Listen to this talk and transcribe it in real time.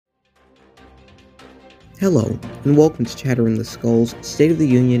Hello, and welcome to Chatter in the Skull's State of the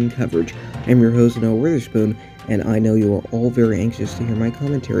Union coverage. I'm your host, Noah Witherspoon, and I know you are all very anxious to hear my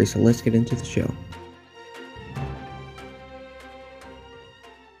commentary, so let's get into the show.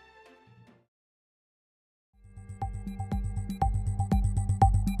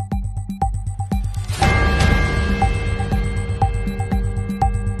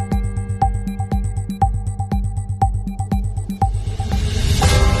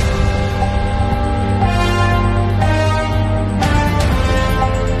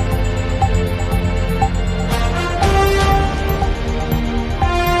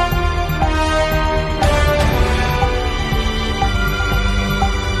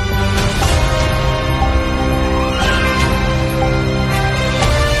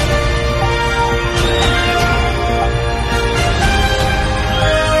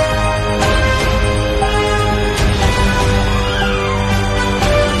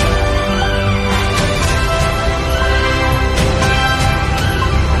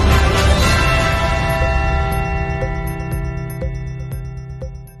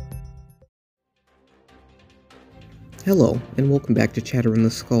 Hello, and welcome back to Chatter in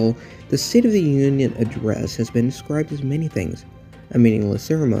the Skull. The State of the Union address has been described as many things: a meaningless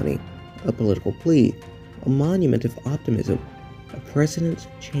ceremony, a political plea, a monument of optimism, a president's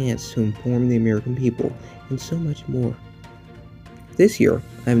chance to inform the American people, and so much more. This year,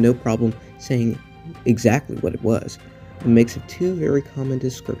 I have no problem saying exactly what it was: a mix of two very common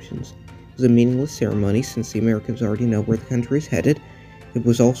descriptions. It was a meaningless ceremony since the Americans already know where the country is headed. It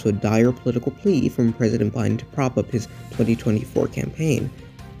was also a dire political plea from President Biden to prop up his 2024 campaign.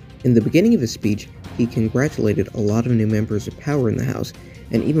 In the beginning of his speech, he congratulated a lot of new members of power in the House,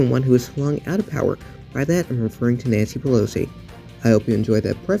 and even one who was flung out of power. By that, I'm referring to Nancy Pelosi. I hope you enjoyed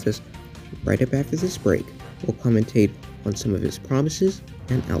that preface. Right up after this break, we'll commentate on some of his promises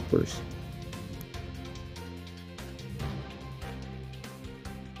and outbursts.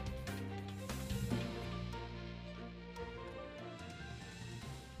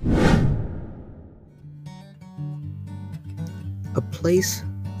 A place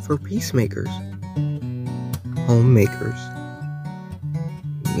for peacemakers, homemakers,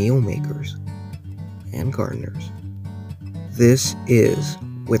 meal makers, and gardeners. This is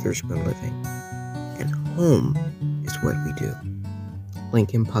Witherspoon Living, and home is what we do.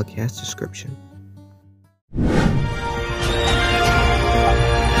 Link in podcast description.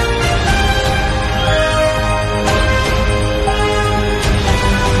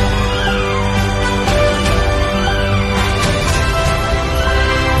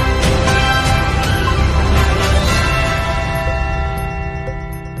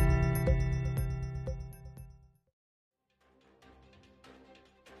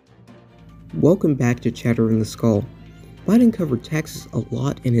 Welcome back to Chatter in the Skull. Biden covered taxes a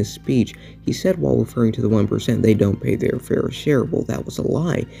lot in his speech. He said while referring to the 1% they don't pay their fair share. Well, that was a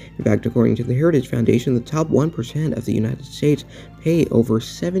lie. In fact, according to the Heritage Foundation, the top 1% of the United States pay over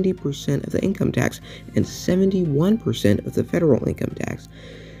 70% of the income tax and 71% of the federal income tax.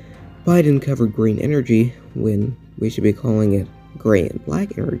 Biden covered green energy when we should be calling it gray and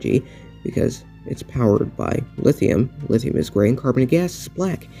black energy because it's powered by lithium. Lithium is gray and carbon gas is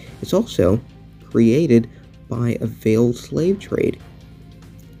black. It's also created by a veiled slave trade.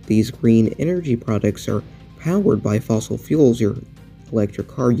 These green energy products are powered by fossil fuels. Your electric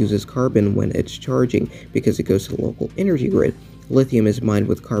car uses carbon when it's charging because it goes to the local energy grid. Lithium is mined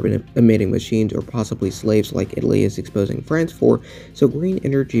with carbon-emitting machines or possibly slaves like Italy is exposing France for, so green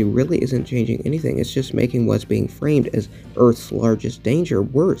energy really isn't changing anything. It's just making what's being framed as Earth's largest danger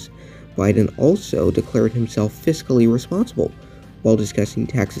worse. Biden also declared himself fiscally responsible while discussing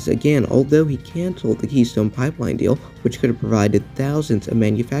taxes again, although he canceled the Keystone Pipeline deal, which could have provided thousands of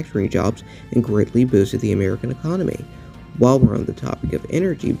manufacturing jobs and greatly boosted the American economy. While we're on the topic of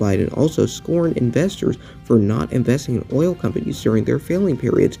energy, Biden also scorned investors for not investing in oil companies during their failing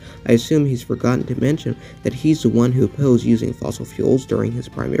periods. I assume he's forgotten to mention that he's the one who opposed using fossil fuels during his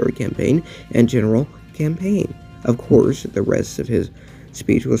primary campaign and general campaign. Of course, the rest of his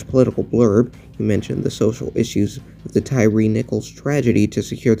speech was political blurb. He mentioned the social issues of the Tyree Nichols tragedy to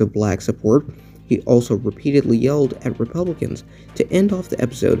secure the black support. He also repeatedly yelled at Republicans. To end off the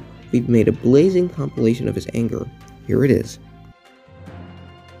episode, we've made a blazing compilation of his anger. Here it is.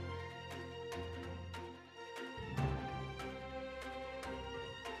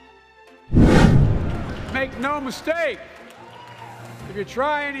 Make no mistake, if you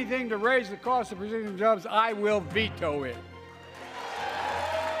try anything to raise the cost of producing jobs, I will veto it.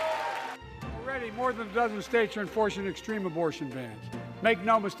 Already, more than a dozen states are enforcing extreme abortion bans. Make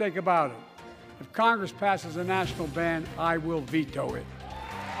no mistake about it. If Congress passes a national ban, I will veto it.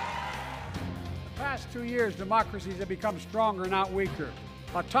 The past 2 years, democracies have become stronger, not weaker.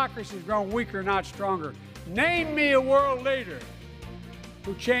 Autocracies have grown weaker, not stronger. Name me a world leader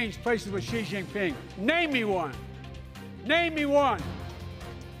who changed places with Xi Jinping. Name me one. Name me one.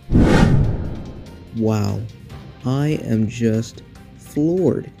 Wow, I am just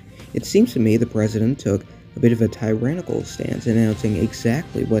floored. It seems to me the president took a bit of a tyrannical stance, announcing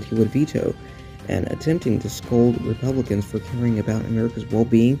exactly what he would veto, and attempting to scold Republicans for caring about America's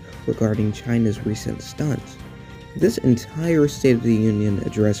well-being regarding China's recent stunts. This entire State of the Union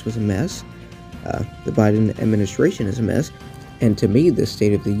address was a mess. The Biden administration is a mess, and to me, the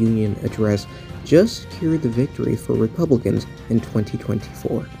State of the Union address just secured the victory for Republicans in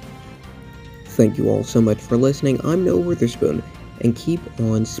 2024. Thank you all so much for listening. I'm Noah Witherspoon, and keep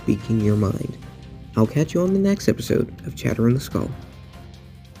on speaking your mind. I'll catch you on the next episode of Chatter in the Skull.